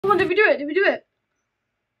on, did we do it? Did we do it?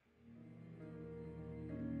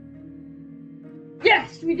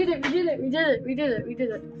 Yes, we did it, we did it, we did it, we did it, we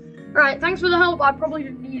did it. Right, thanks for the help, I probably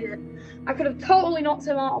didn't need it. I could have totally knocked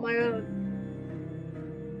him out on my own.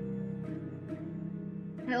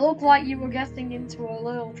 It looked like you were getting into a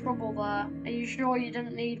little trouble there. Are you sure you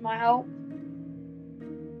didn't need my help?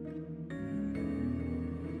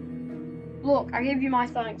 Look, I gave you my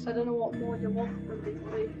thanks. I don't know what more you want from me.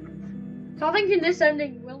 So I think in this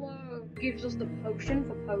ending, Willow gives us the potion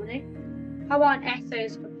for Pony. How about an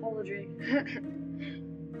essay's apology?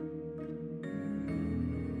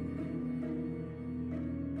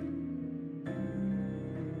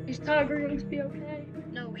 Is Tiger going to be okay?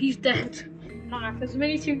 No, he's dead. Nah, because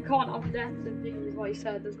Minitoon can't have deaths in Piggy, is what he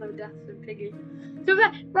said. There's no deaths in Piggy. So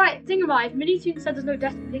right, think about it. If Minitoon said there's no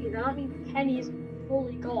deaths in Piggy, then that means Penny is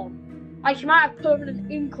fully gone. Like, she might have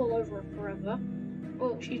permanent inkle over her forever,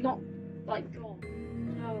 but she's not, like, gone.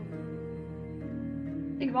 So,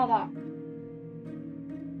 think about that.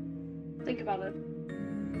 Think about it.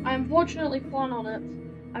 I unfortunately plan on it.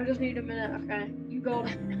 I just need a minute, okay? You got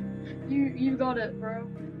it. You got it, bro.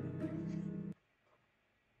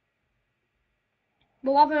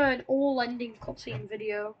 We'll have an all-ending cutscene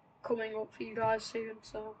video coming up for you guys soon,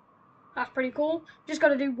 so that's pretty cool. Just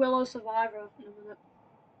gotta do Willow Survivor in a minute.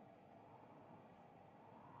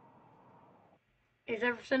 Is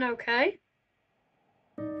everything okay?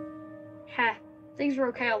 Heh, things were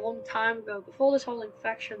okay a long time ago, before this whole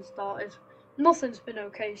infection started. Nothing's been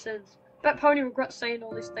okay since. Bet Pony regrets saying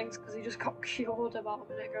all these things because he just got cured about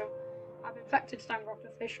a minute ago. I'm infected, Stangrock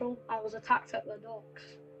official. I was attacked at the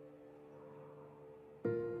docks.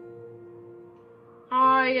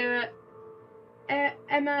 I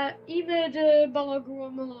Emma de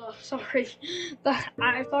Balagruamula. Sorry,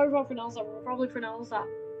 I thought I pronounced that. We'll probably pronounce that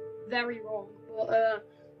very wrong. But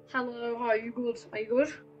hello, are you good? Are you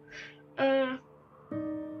good?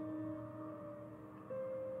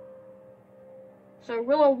 So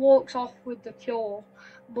Willow walks off with the cure,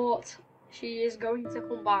 but she is going to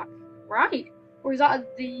come back, right? Or is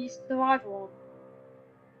that the survivor one?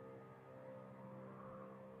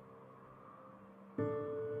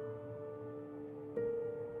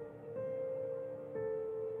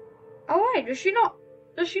 Oh wait, does she not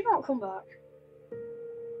come back?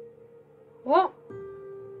 What?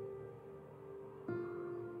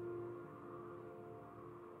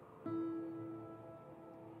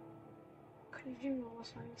 Can you do all this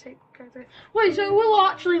time? Take care of it. Wait, so Willow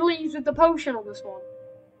actually leaves with the potion on this one?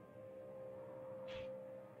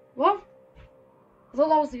 What? I thought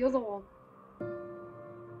that was the other one.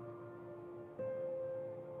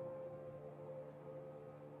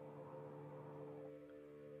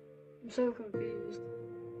 I'm so confused.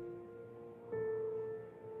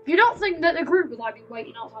 You don't think that the group would like be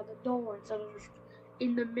waiting outside the door instead of just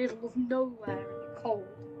in the middle of nowhere in the cold?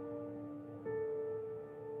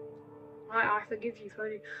 I forgive you,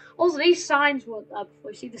 Pony. Also, these signs weren't there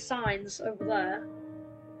before. You see the signs over there?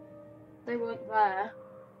 They weren't there.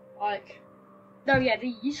 Like, no, yeah,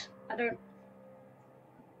 these. I don't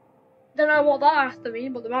know what that has to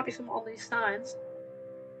mean, but there might be something on these signs.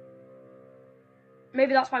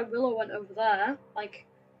 Maybe that's why Willow went over there. Like,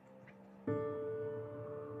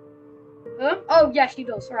 oh, yeah, she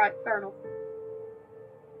does. Alright, fair enough.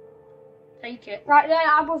 Take it. Right there,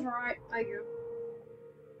 I was right. There you go.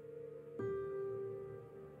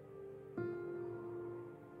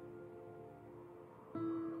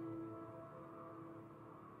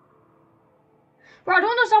 But I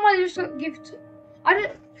don't understand why they just don't give to. I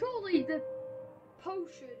don't. Surely the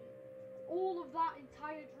potion, all of that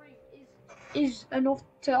entire drink is enough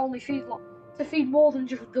to only feed more than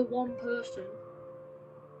just the one person.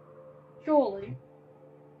 Surely.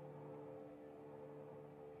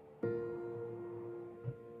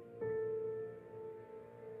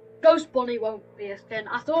 Ghost Bunny won't be a skin.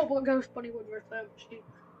 I thought what Ghost Bunny would return, but she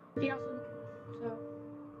hasn't. So.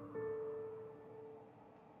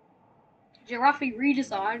 Giraffe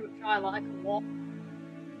redesign, which I like a lot.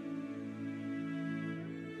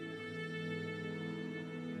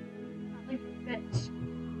 I think it fits.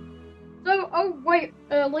 So, oh wait,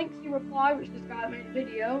 link to reply, which this guy made a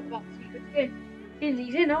video about the secret skin.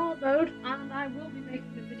 He's in hard mode, and I will be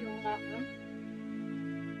making a video on that then.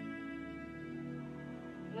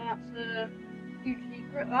 That's a huge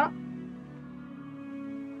secret, that.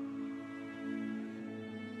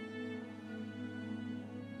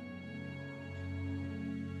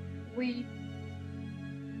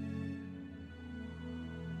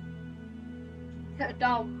 Get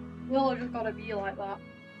down. Willow just gotta be like that.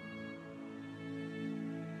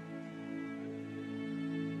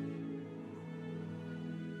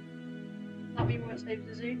 That means we're save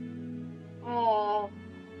Zizzy. Oh.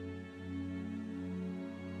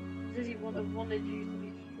 Zizzy would have wanted you to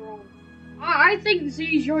be strong. I think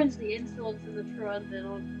Z joins the insolence in the true ending,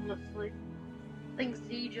 honestly. I think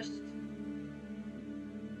Z just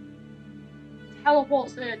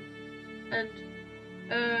teleports in and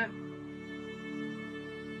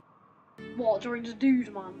what, joins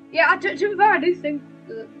Dude Man? Yeah, to be fair, I do think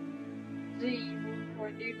that Z will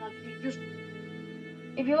join Dude Man. She just,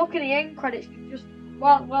 if you look in the end credits, she just,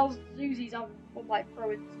 while Susie's having fun, like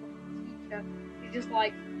throwing stuff at the teacher, she's just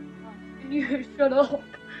like, can you shut up?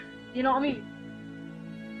 You know what I mean?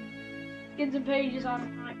 Skins and Pages, I'm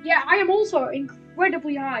hyped. Yeah, I am also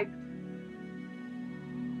incredibly hyped.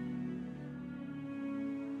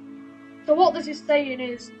 So what this is saying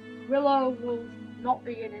is, Willow will not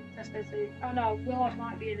be in Intercity. Oh no, Willow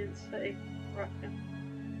might be in Intercity. Correct. Yeah.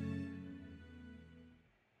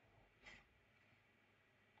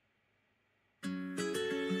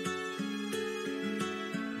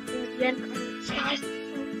 Here's the end credits, guys.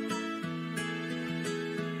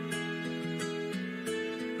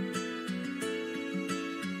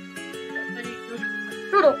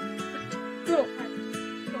 Shut up! Shut up!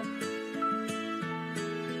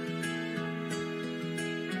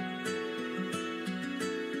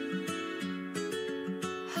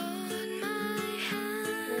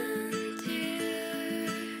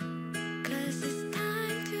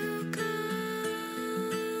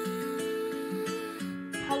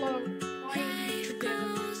 Hello, why are you together?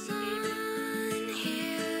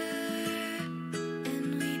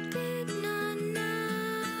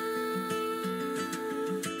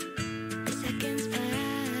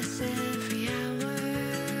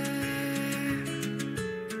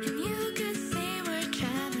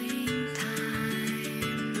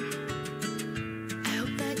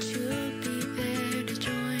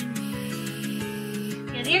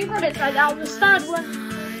 Yeah, the end credits right now, the sad one.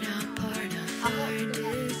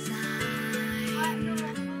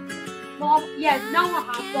 Mom, yeah, now I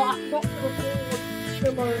have, but I forgot to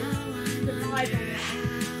record the live on it.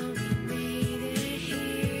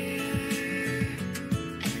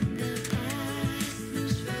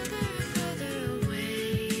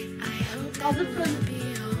 I'll just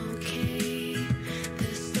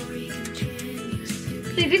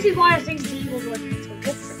see, this is why I think people go to YouTube.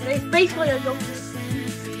 It's basically a young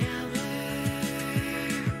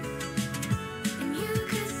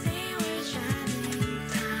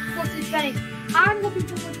Benny, I'm looking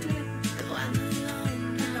forward to it.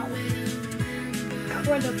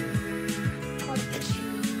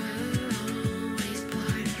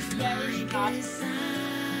 Yeah, it's bad.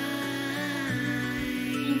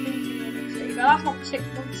 But that's not 6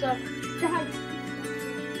 months.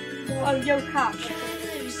 Oh, yo, cat.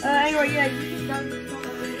 Anyway, yeah, you can download it.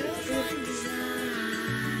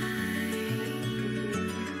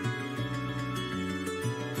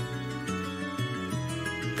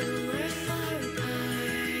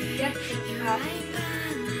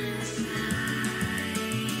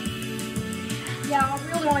 Yeah, I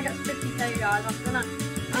really want to get to 50k, guys.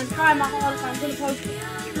 I'm trying my hardest. I'm gonna post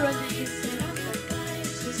 200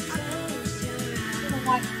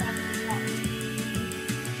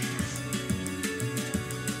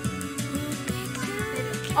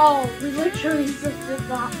 Oh, we literally just did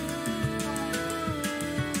that.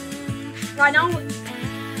 Right now we'll do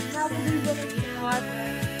the 5.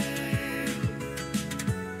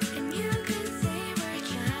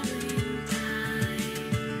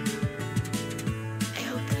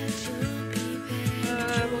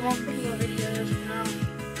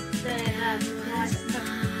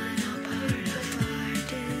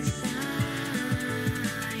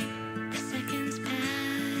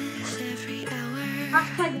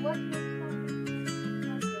 Hashtag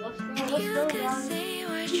let's go, guys.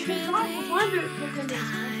 You can find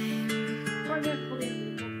it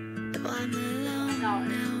within this one. No,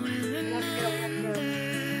 let's go.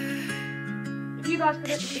 If you guys could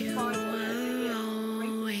hit the 5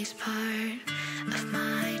 always part of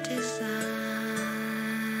my design.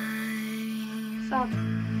 So.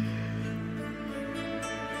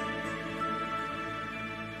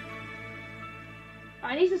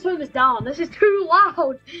 I need to turn this down. This is too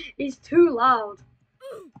loud. It's too loud.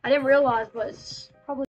 I didn't realize, but it's